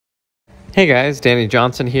Hey guys, Danny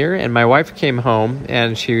Johnson here, and my wife came home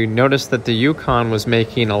and she noticed that the Yukon was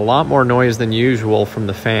making a lot more noise than usual from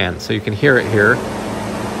the fan, so you can hear it here.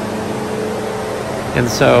 And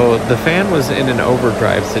so the fan was in an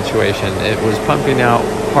overdrive situation. It was pumping out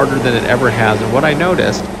harder than it ever has, and what I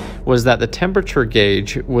noticed was that the temperature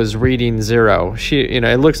gauge was reading 0.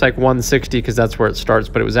 It looks like 160 because that's where it starts,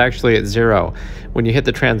 but it was actually at 0. When you hit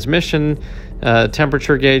the transmission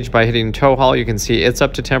temperature gauge by hitting tow haul, you can see it's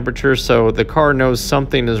up to temperature, so the car knows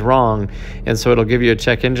something is wrong, and so it'll give you a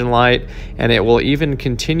check engine light, and it will even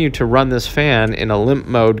continue to run this fan in a limp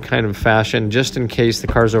mode kind of fashion just in case the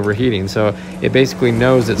car's overheating. So it basically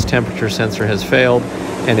knows its temperature sensor has failed,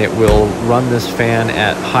 and it will run this fan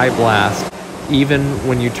at high blast even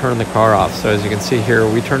when you turn the car off. So as you can see here,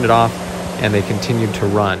 we turned it off and they continued to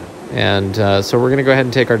run. And so we're going to go ahead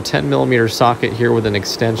and take our 10mm socket here with an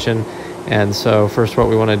extension. And so first what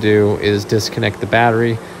we want to do is disconnect the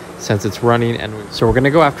battery since it's running. And so we're going to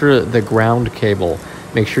go after the ground cable.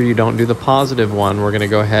 Make sure you don't do the positive one. We're going to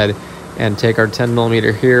go ahead and take our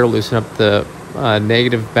 10mm here, loosen up the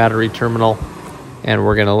negative battery terminal, and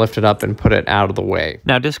we're going to lift it up and put it out of the way.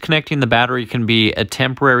 Now, disconnecting the battery can be a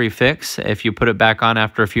temporary fix. If you put it back on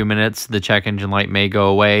after a few minutes, the check engine light may go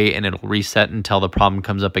away and it'll reset until the problem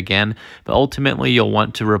comes up again. But ultimately, you'll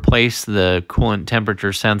want to replace the coolant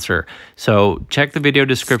temperature sensor. So check the video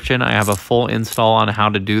description. I have a full install on how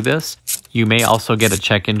to do this. You may also get a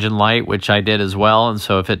check engine light, which I did as well. And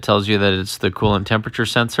so if it tells you that it's the coolant temperature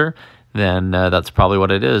sensor, then that's probably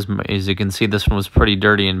what it is. As you can see, this one was pretty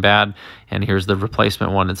dirty and bad, and here's the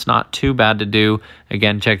replacement one. It's not too bad to do.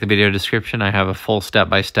 Again, check the video description. I have a full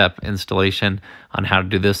step-by-step installation on how to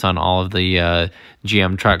do this on all of the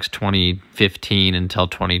GM trucks 2015 until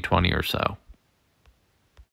 2020 or so.